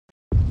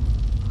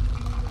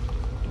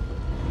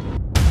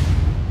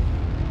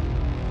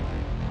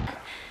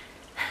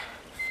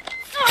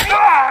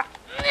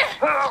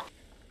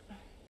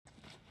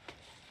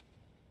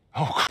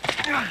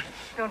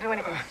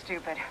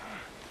stupid.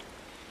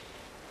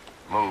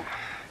 Move.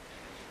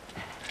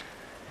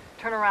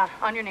 Turn around,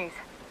 on your knees.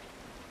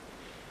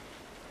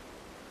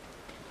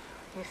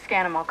 You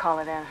scan him, I'll call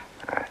it in. All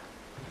right.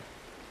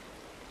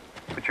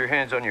 Put your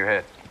hands on your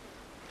head.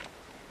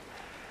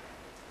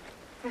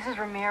 This is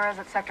Ramirez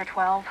at Sector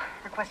 12,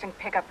 requesting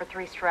pickup for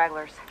 3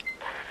 stragglers.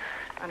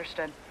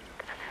 Understood.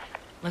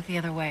 Look the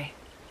other way.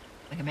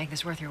 We can make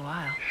this worth your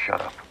while.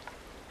 Shut up.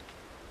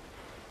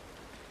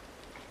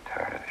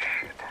 Tired of this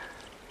shit.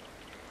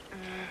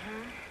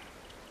 Mm-hmm.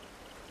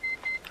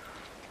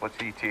 What's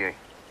the ETA?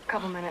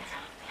 Couple minutes.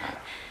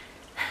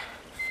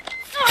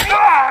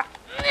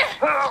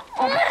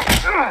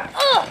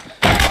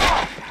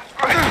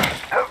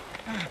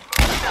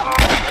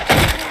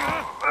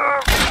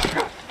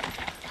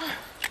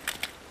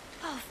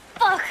 Oh,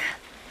 fuck.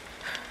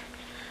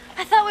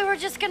 I thought we were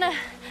just gonna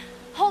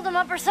hold him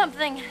up or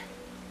something.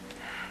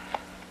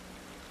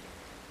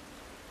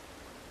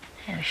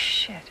 Oh,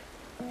 shit.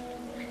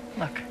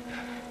 Look.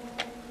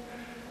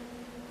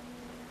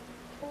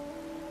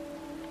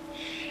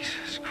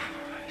 Jesus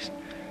Christ.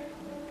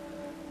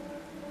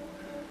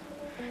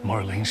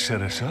 Marlene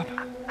set us up?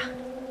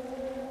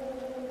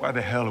 Why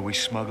the hell are we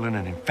smuggling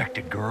an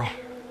infected girl?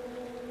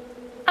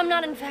 I'm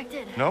not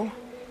infected. No?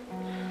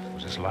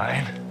 Was this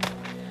lying?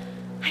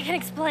 I can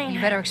explain.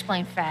 You better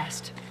explain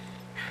fast.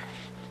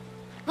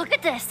 Look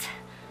at this.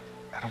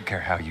 I don't care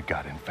how you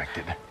got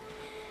infected.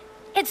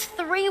 It's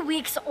 3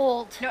 weeks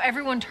old. No,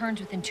 everyone turns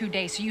within 2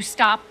 days, so you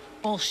stop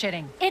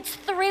bullshitting. It's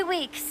 3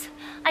 weeks.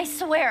 I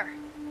swear.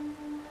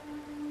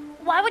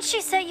 Why would she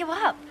set you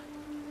up?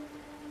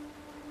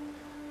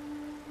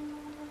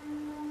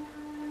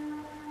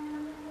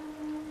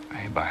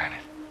 I ain't buying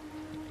it.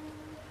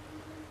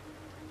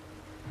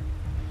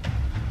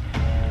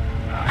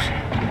 Oh,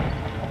 shit.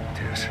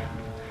 Tess,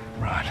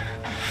 run.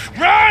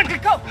 Run!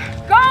 Go!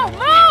 Go!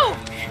 Move!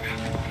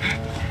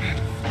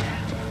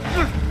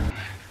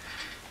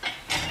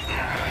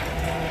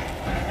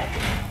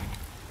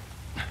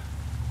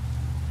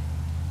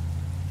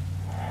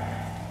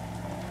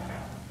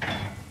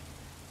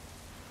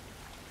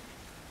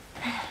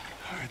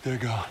 All right, they're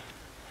gone.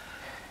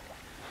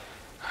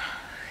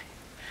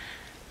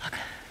 Look,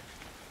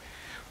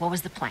 what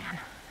was the plan?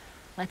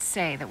 Let's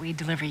say that we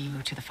deliver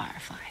you to the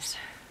Fireflies.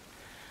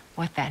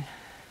 What then?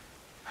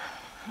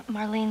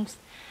 Marlene,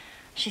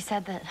 she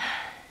said that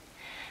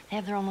they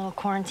have their own little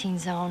quarantine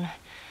zone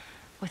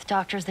with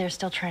doctors there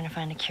still trying to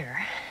find a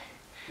cure.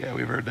 Yeah,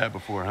 we've heard that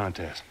before, huh,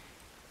 Tess?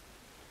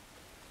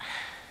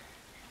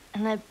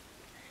 And that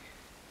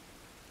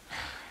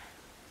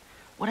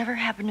whatever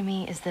happened to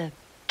me is the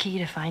key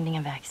to finding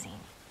a vaccine.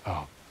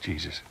 Oh,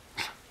 Jesus.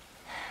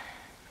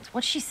 It's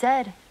what she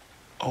said.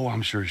 Oh,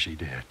 I'm sure she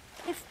did.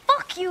 Hey,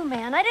 fuck you,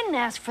 man. I didn't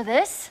ask for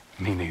this.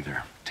 Me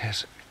neither.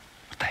 Tess,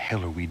 what the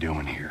hell are we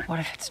doing here? What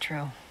if it's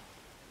true?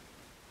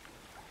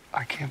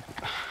 I can't...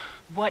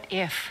 What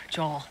if,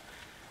 Joel?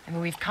 I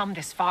mean, we've come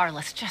this far.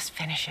 Let's just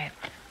finish it.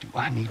 Do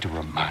I need to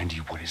remind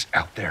you what is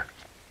out there?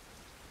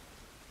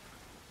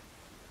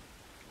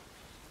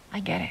 I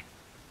get it.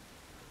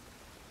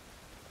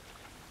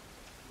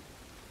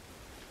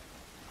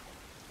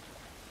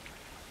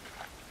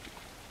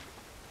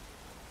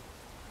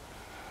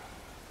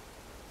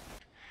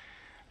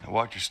 Now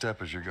watch your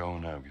step as you're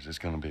going up, because it's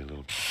going to be a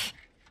little...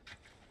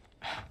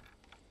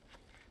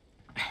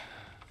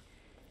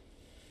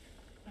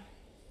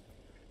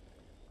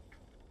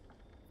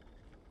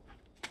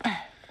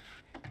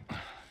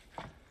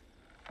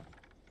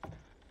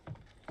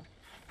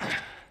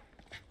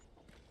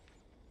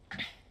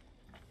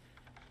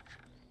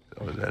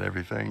 So is that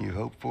everything you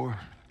hoped for?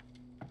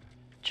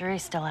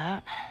 Jury's still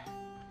out.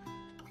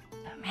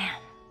 But man,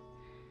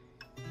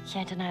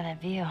 can't deny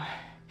that view.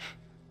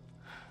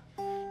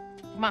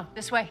 Come on,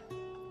 this way.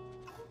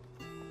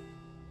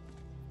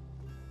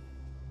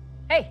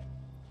 Hey,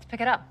 let's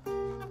pick it up.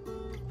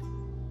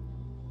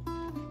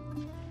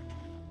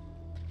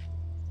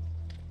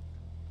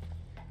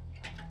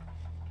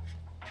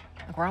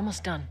 Look, we're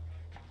almost done.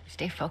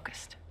 Stay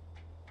focused.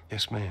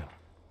 Yes, ma'am.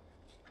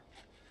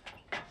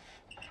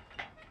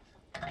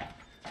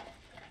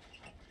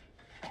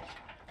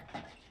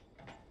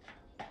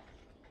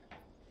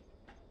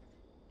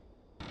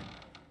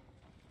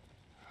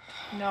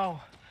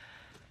 No.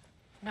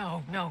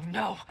 No, no,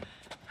 no.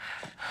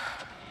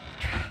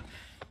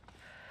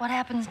 What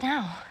happens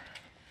now?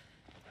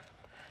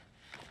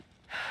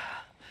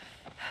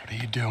 What are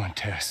you doing,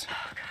 Tess?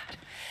 Oh, God.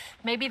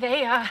 Maybe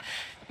they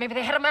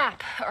had a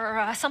map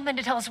or something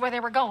to tell us where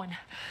they were going.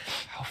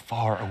 How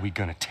far are we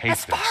gonna take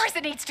As this? far as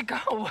it needs to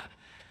go.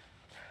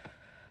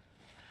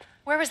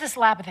 Where was this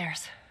lab of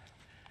theirs?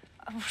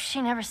 Oh,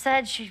 she never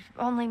said. She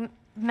only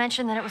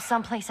mentioned that it was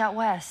someplace out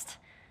west.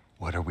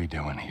 What are we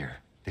doing here?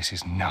 This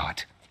is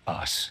not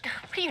us.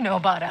 What do you know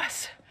about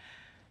us?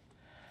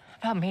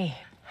 About me?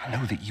 I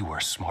know that you are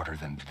smarter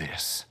than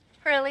this.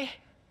 Really?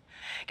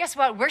 Guess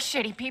what? We're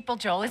shitty people,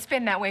 Joel. It's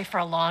been that way for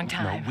a long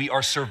time. No, we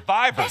are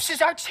survivors. This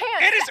is our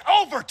chance. It is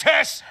over,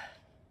 Tess!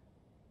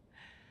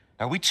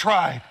 Now, we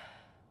tried.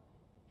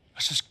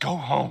 Let's just go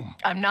home.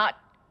 I'm not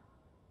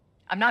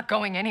I'm not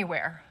going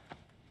anywhere.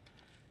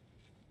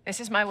 This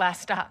is my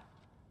last stop.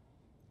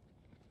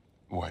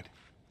 What?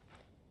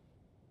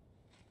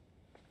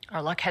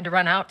 Our luck had to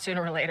run out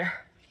sooner or later.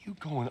 You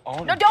going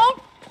on? No,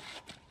 don't!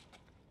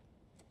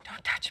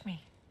 Don't touch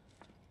me.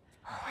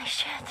 Holy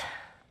shit.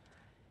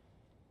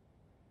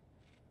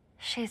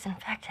 She's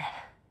infected.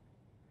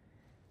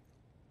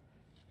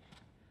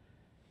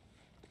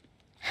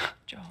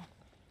 Joel,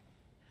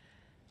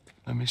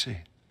 Let me see.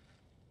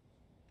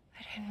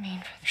 I didn't mean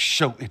for this.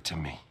 Show it to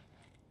me.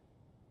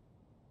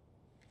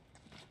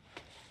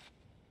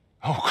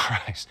 Oh,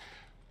 Christ.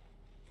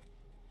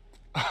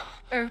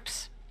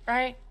 Oops,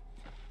 right?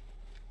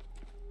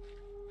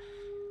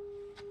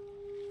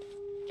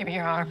 Give me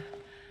your arm.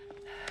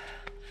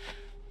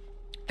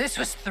 This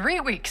was 3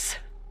 weeks.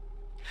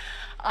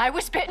 I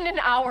was bitten an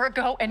hour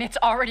ago, and it's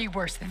already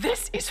worse.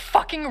 This is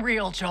fucking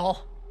real,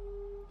 Joel.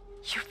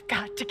 You've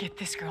got to get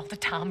this girl to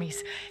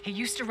Tommy's. He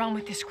used to run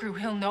with this crew.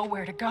 He'll know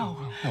where to go.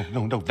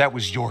 No. That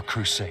was your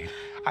crusade.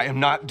 I am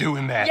not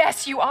doing that.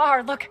 Yes, you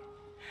are. Look,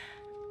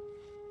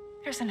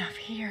 there's enough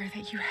here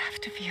that you have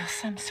to feel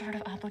some sort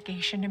of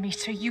obligation to me,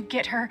 so you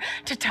get her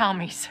to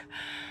Tommy's.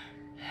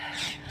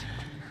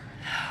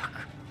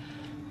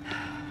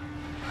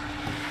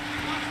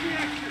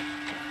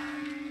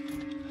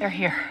 They're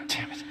here.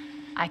 Damn it.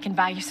 I can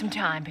buy you some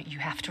time, but you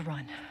have to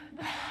run.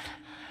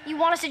 You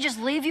want us to just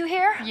leave you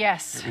here?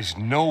 Yes. There's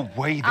no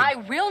way that... I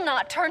will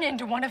not turn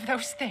into one of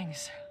those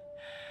things.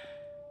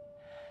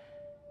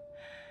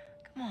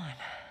 Come on.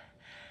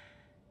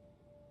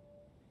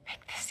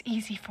 Make this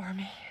easy for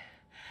me.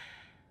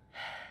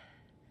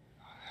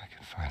 I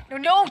can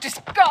find... No,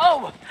 just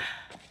go!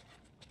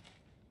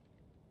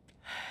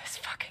 Just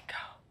fucking go.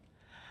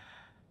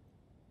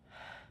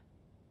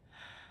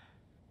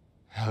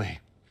 Ellie,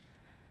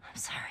 I'm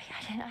sorry.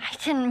 I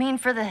didn't mean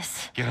for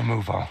this. get a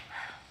move on.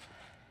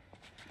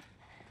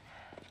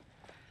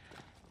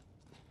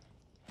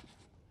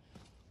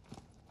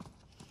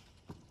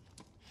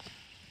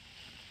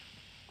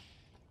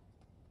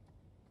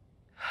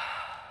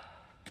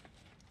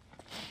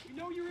 We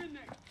know you're in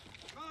there.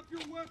 Drop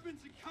your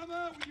weapons and come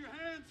out with your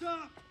hands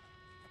up.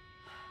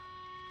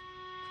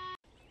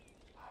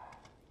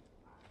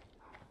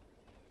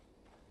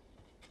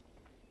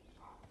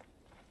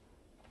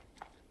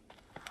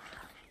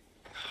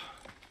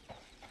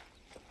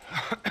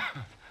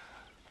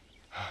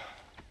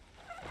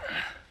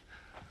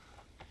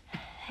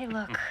 Hey,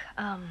 look,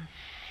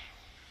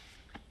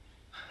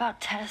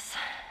 about Tess.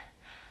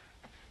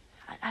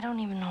 I don't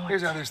even know what...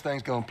 Here's how this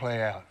thing's gonna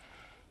play out.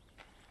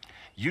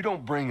 You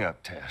don't bring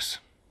up Tess.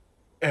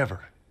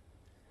 Ever.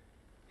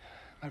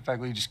 Matter of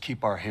fact, we just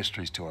keep our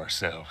histories to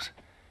ourselves.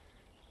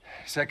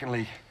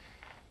 Secondly,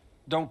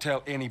 don't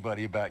tell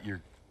anybody about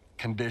your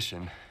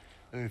condition.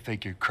 They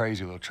think you're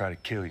crazy, they'll try to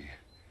kill you.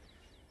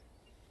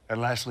 And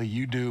lastly,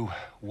 you do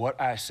what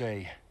I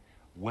say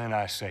when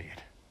I say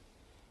it.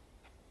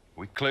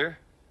 We clear?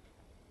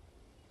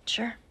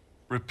 Sure.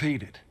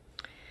 Repeat it.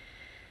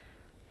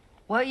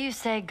 What you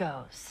say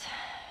goes.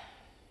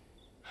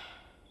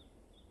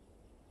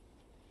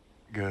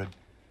 Good.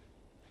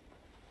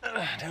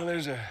 Now,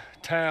 there's a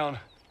town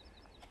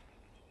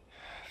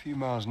a few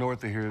miles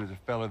north of here. There's a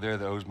fella there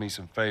that owes me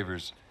some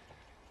favors.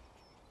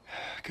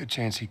 Good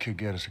chance he could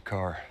get us a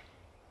car.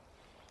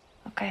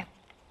 Okay.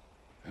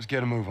 Let's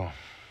get a move on.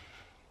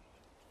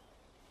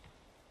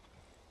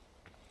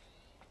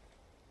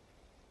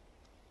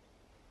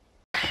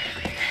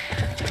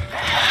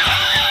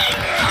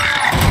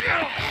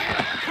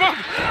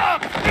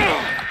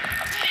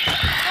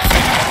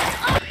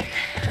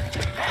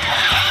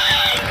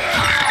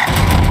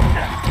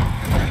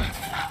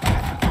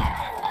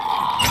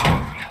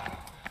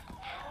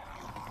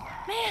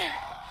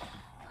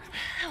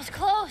 That was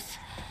close.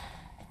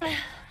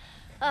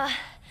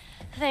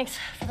 Thanks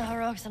for the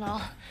heroics and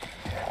all.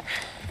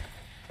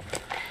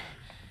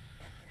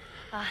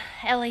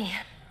 Ellie.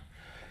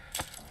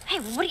 Hey,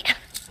 what are you...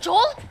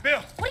 Joel?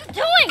 Bill! What are you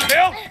doing?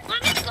 Bill!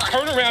 Let me go.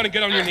 Turn around and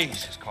get on your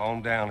knees. Just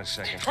calm down a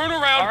second. Turn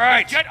around All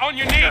right. and get on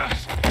your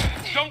knees.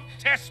 Don't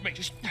test me.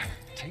 Just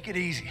Take it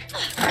easy.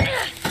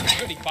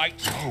 any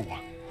bites. Oh.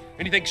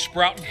 Anything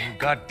sprouting? Oh,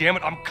 God damn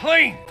it, I'm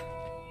clean!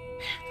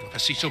 If I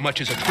see so much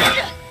as a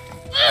twitch.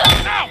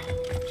 Ow!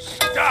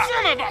 Stop!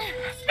 Son of a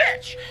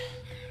bitch!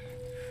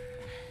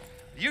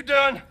 You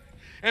done?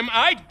 Am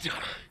I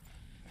done?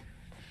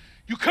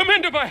 You come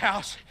into my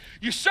house,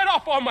 you set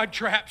off all my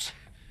traps,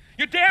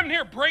 you damn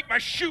near break my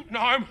shooting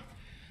arm.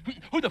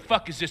 Who the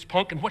fuck is this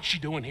punk and what's she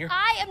doing here?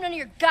 I am none of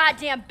your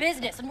goddamn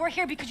business, and we're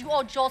here because you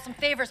owe Joel some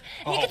favors.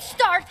 And you can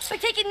start by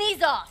taking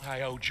these off.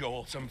 I owe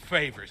Joel some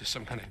favors. Is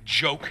some kind of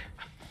joke?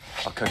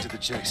 I'll cut to the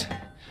chase.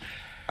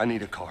 I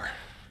need a car.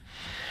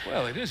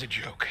 Well, it is a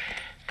joke.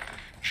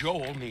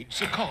 Joel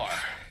needs a car.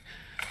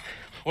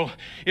 Well,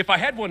 if I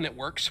had one that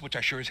works, which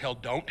I sure as hell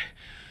don't,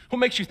 what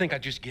makes you think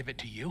I'd just give it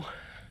to you?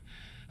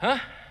 Huh?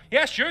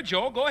 Yeah, sure,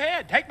 Joel, go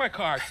ahead. Take my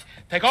car.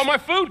 Take all my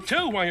food,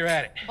 too, while you're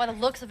at it. By the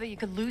looks of it, you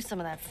could lose some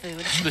of that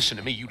food. Listen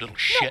to me, you little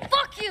shit. No,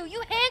 fuck you!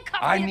 You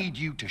handcuffed me. I need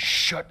you to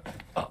shut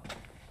up.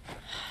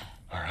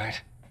 All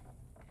right?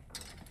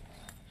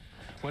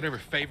 Whatever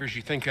favors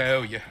you think I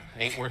owe you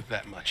ain't worth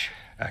that much.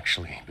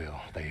 Actually, Bill,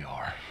 they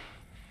are.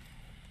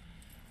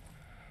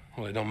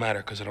 Well, it don't matter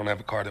because I don't have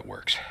a car that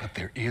works. But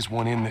there is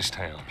one in this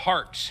town.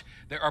 Parts.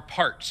 There are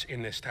parts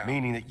in this town.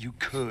 Meaning that you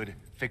could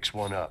fix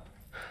one up.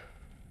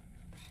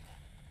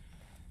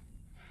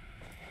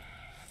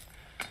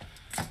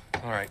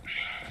 All right.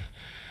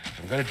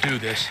 If I'm gonna do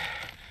this,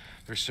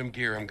 there's some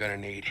gear I'm gonna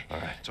need. All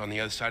right. It's on the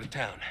other side of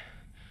town.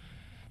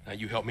 Now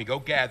you help me go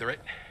gather it,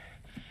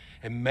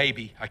 and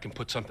maybe I can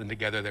put something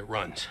together that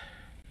runs.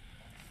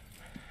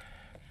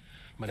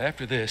 But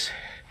after this,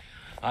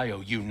 I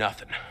owe you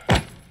nothing.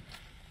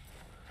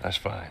 That's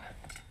fine.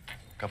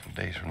 A couple of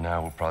days from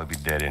now, we'll probably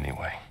be dead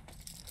anyway.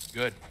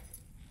 Good.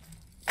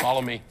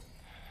 Follow me.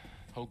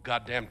 Whole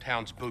goddamn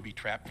town's booby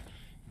trapped.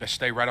 Best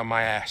stay right on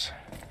my ass.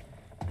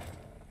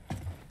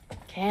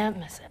 Can't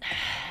miss it.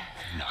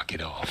 Knock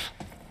it off.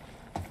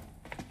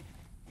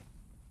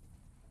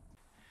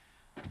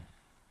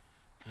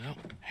 Well,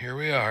 here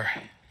we are.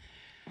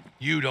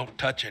 You don't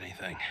touch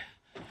anything.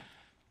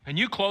 And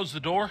you close the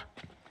door.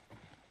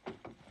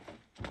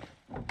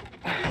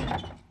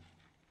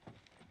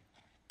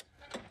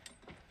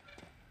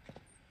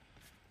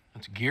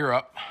 Let's gear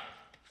up.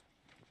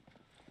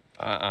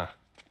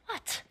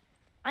 What?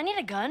 I need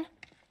a gun.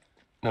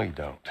 No, you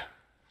don't.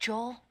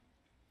 Joel,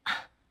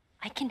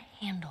 I can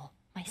handle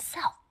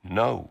myself.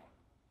 No.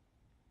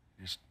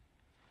 Just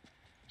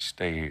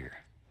stay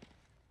here.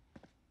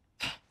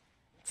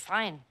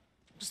 Fine.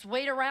 Just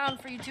wait around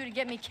for you two to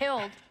get me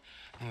killed.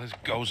 Well, this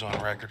goes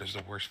on record as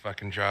the worst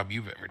fucking job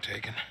you've ever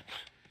taken.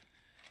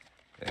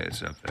 Yeah,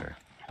 it's up there.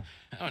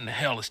 How in the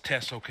hell is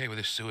Tess okay with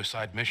this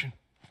suicide mission?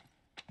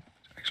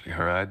 It's actually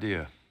her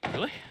idea.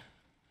 Really?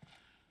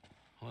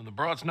 Well, the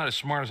broad's not as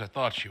smart as I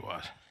thought she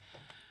was.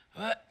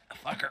 But,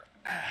 fuck her.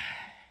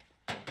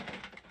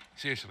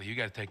 Seriously, you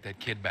gotta take that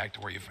kid back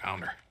to where you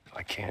found her.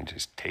 I can't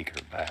just take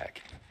her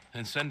back.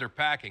 Then send her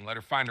packing, let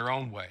her find her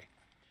own way.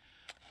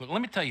 Look,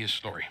 let me tell you a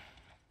story.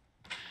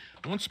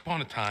 Once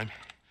upon a time,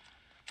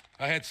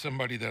 I had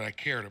somebody that I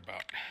cared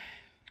about.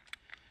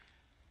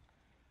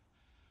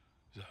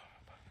 It was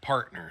a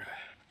partner.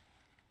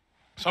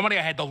 Somebody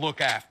I had to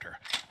look after.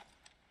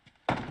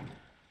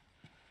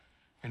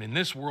 And in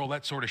this world,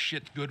 that sort of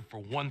shit's good for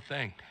one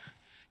thing,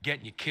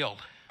 getting you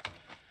killed.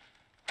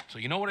 So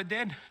you know what I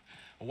did?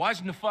 I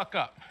wisened the fuck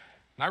up.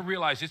 And I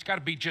realized it's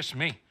gotta be just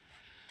me.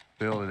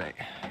 Bill, it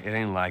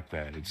ain't like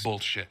that. It's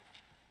Bullshit.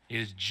 It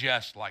is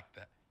just like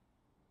that.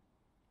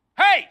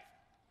 Hey!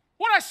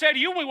 What'd I say to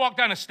you when we walked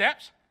down the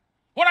steps?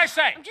 What'd I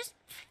say? I'm just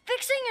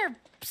fixing your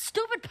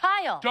stupid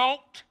pile.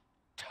 Don't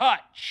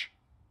touch.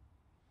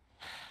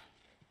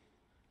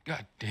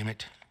 God damn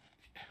it.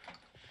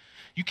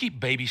 You keep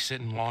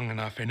babysitting long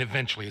enough, and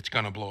eventually it's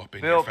gonna blow up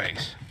in your Bill,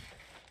 face.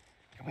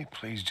 can we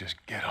please just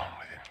get on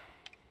with it?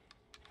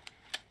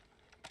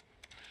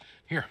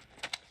 Here.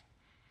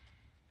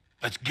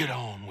 Let's get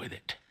on with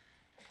it.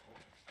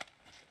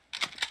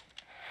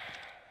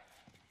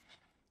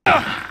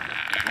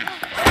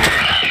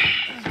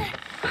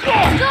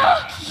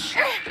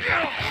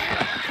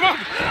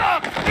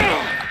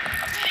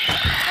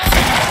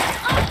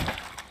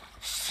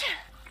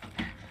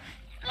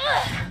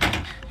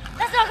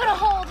 That's not gonna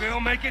hold. Bill,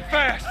 make it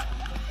fast.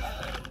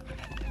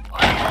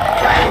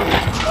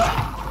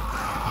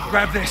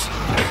 Grab this.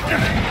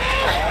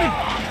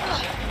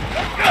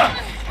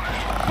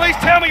 Please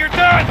tell me you're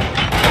done.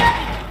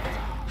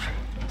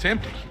 It's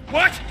empty.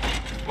 What?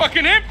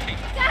 Fucking empty.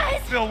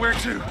 Guys! Bill, where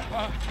to?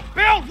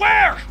 Bill,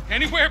 where?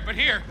 Anywhere but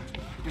here.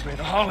 You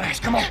better haul ass.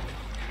 Come on.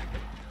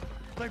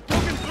 They've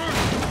broken through.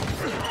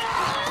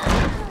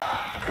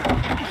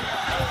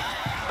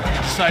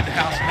 Inside the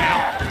house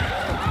now.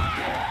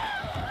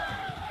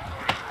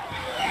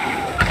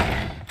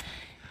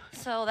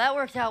 So that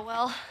worked out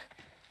well.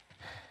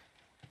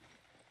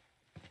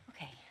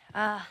 Okay,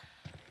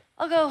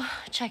 I'll go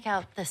check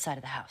out this side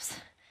of the house.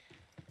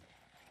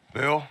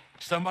 Bill?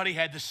 Somebody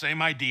had the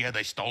same idea.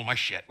 They stole my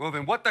shit. Well,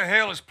 then what the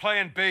hell is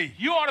plan B?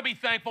 You ought to be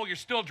thankful you're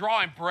still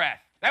drawing breath.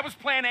 That was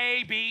plan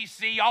A, B,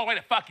 C, all the way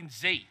to fucking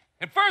Z.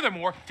 And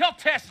furthermore, tell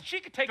Tess that she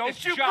could take this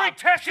job. Don't you bring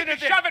Tess She into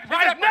could this. shove it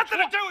right up her nothing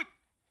to tw- do with...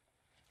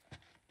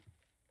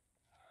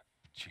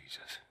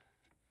 Jesus.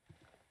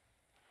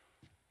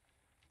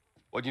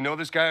 What, you know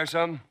this guy or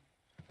something?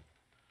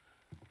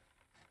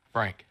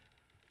 Frank.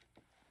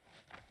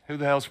 Who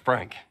the hell's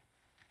Frank?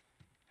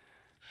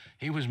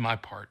 He was my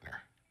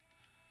partner.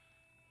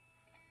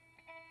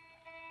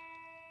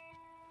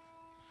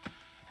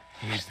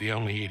 He's the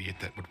only idiot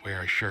that would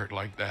wear a shirt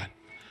like that.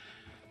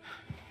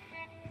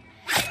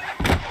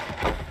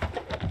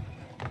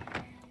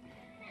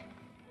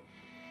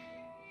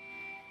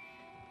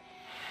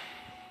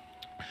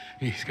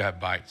 He's got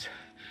bites.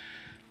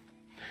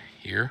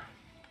 Here.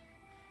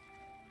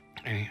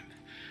 And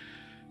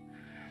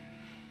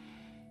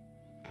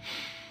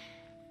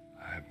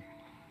I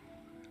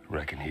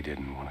reckon he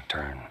didn't want to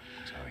turn,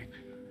 so he...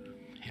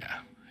 yeah,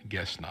 I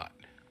guess not.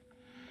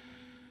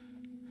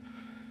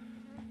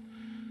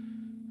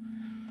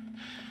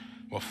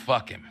 Well,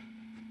 fuck him.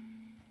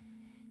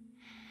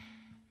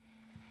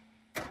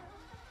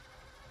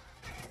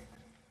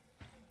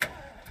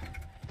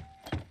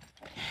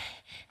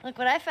 Look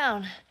what I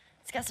found.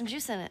 It's got some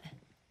juice in it.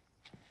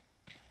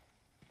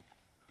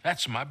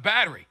 That's my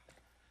battery.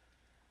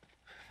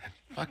 That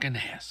fucking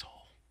asshole.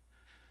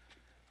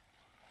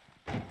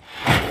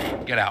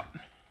 Get out.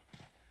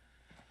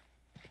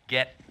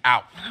 Get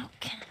out.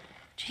 Okay.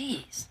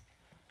 Jeez.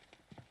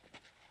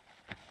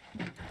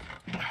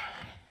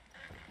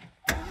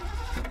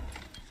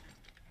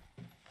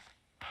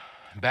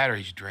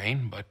 Battery's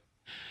drained, but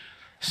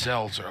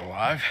cells are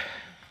alive.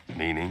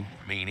 Meaning?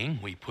 Meaning,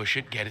 we push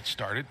it, get it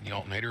started, and the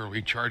alternator will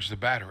recharge the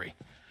battery.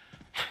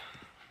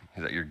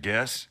 Is that your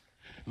guess?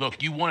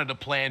 Look, you wanted a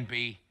plan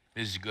B.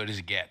 This is as good as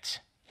it gets.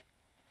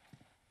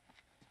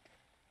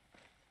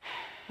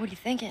 What are you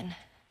thinking?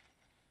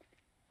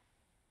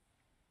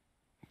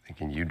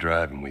 Thinking you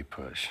drive and we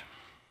push.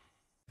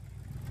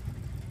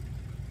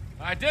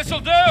 All right, this'll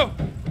do.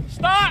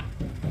 Stop!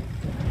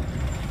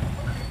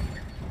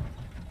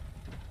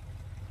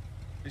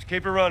 Just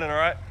keep her running, all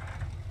right?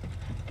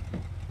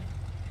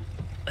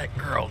 That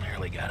girl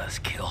nearly got us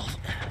killed.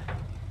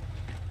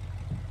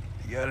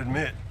 You gotta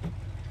admit,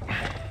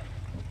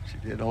 she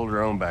did hold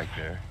her own back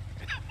there.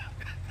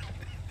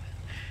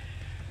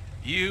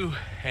 You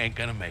ain't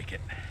gonna make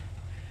it.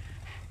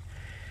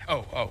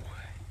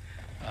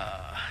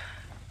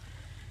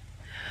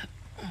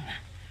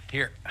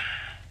 Here.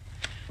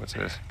 What's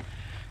this?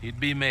 You'd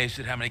be amazed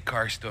at how many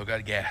cars still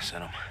got gas in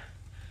them.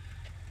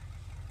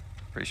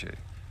 Appreciate it.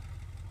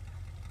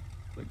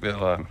 Look,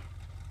 Bill,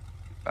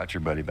 about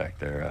your buddy back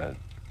there,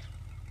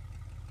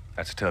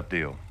 that's a tough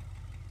deal.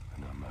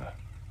 And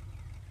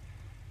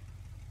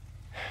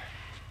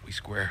We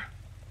square.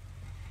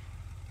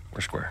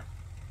 we're square.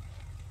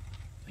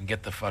 And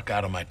get the fuck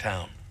out of my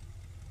town.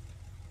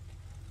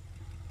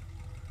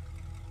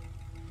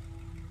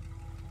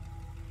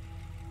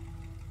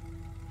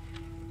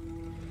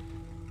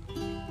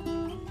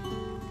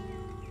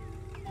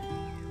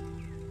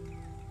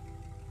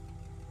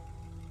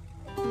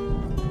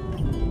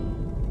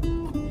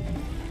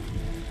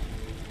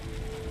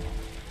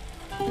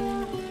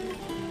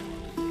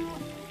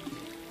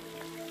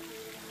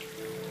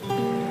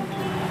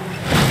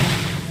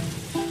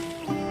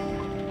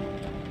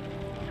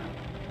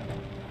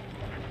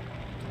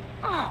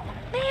 Oh,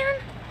 man.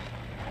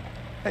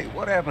 Hey,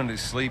 what happened to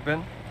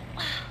sleeping?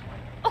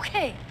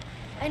 Okay,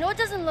 I know it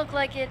doesn't look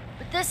like it,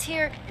 but this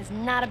here is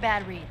not a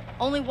bad read.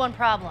 Only one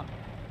problem.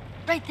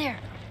 Right there.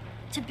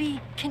 To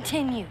be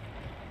continued.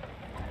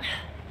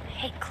 I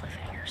hate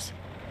cliffhangers.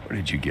 Where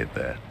did you get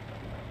that?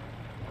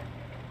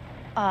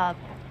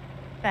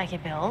 Back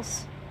at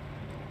Bill's.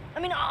 I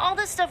mean, all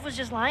this stuff was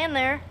just lying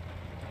there.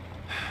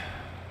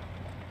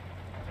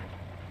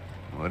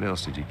 What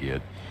else did you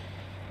get?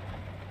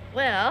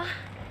 Well,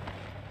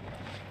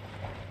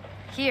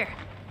 here.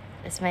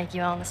 This make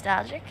you all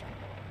nostalgic?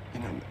 You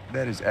know,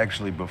 that is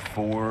actually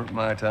before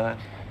my time.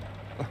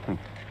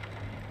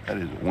 That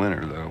is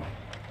winter, though.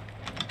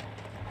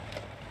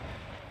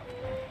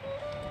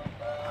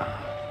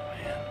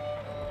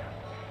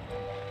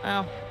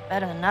 Well,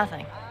 better than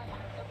nothing.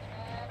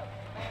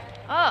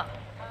 Oh,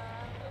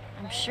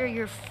 I'm sure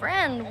your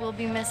friend will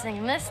be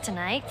missing this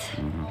tonight.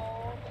 Mm-hmm.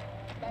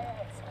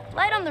 It's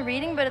light on the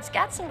reading, but it's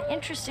got some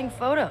interesting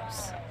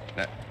photos.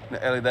 Now,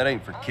 Ellie, that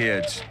ain't for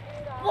kids.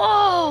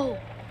 Whoa!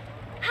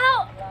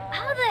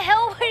 How the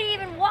hell would he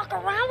even walk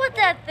around with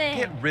that thing?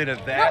 Get rid of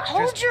Well, that.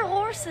 hold your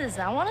horses.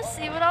 I want to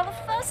see what all the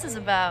fuss is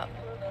about.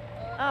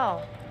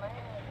 Oh,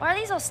 why are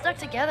these all stuck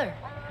together?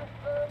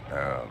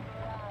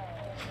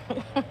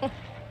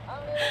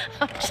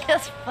 I'm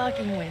just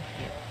fucking with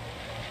you.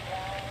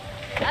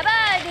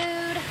 Bye-bye,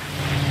 dude.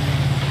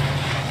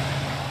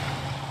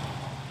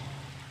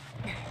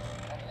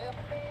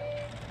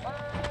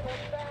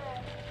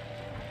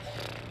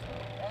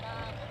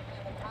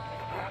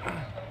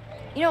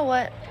 You know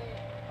what?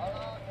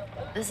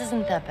 This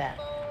isn't that bad.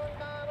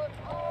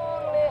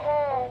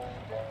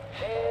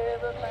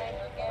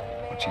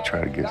 Why don't you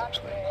try to get some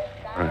sleep?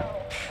 All right.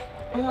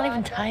 I'm not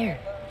even tired.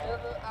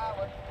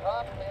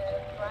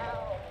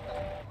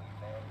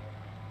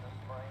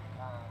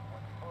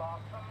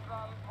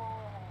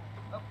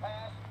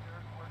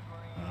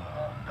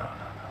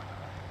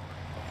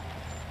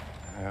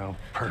 Well,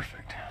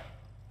 perfect.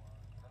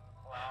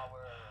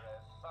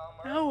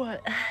 Now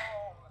what?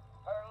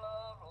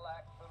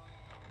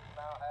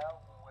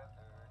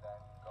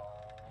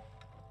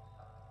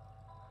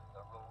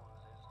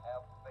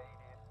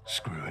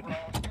 Screw it.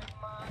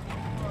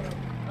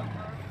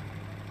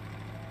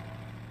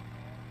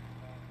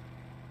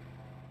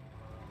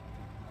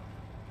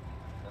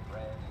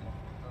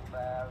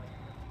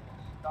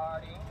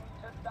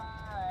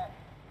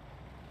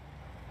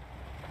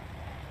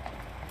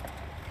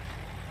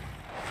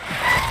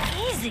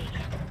 Easy.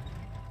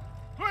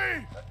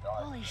 Please!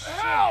 Holy shit.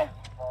 Help!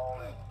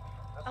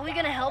 Are we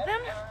gonna help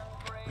him?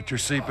 Put your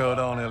seatbelt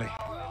on, Ellie.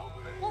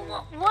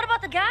 Well, what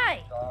about the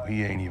guy?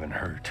 He ain't even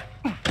hurt.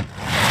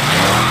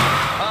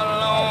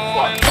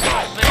 Alone and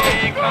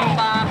forsaken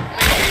by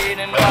fate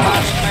and by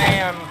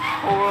man.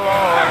 Oh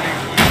Lord, if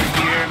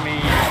you hear me,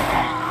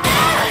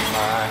 take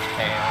my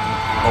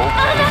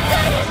hand.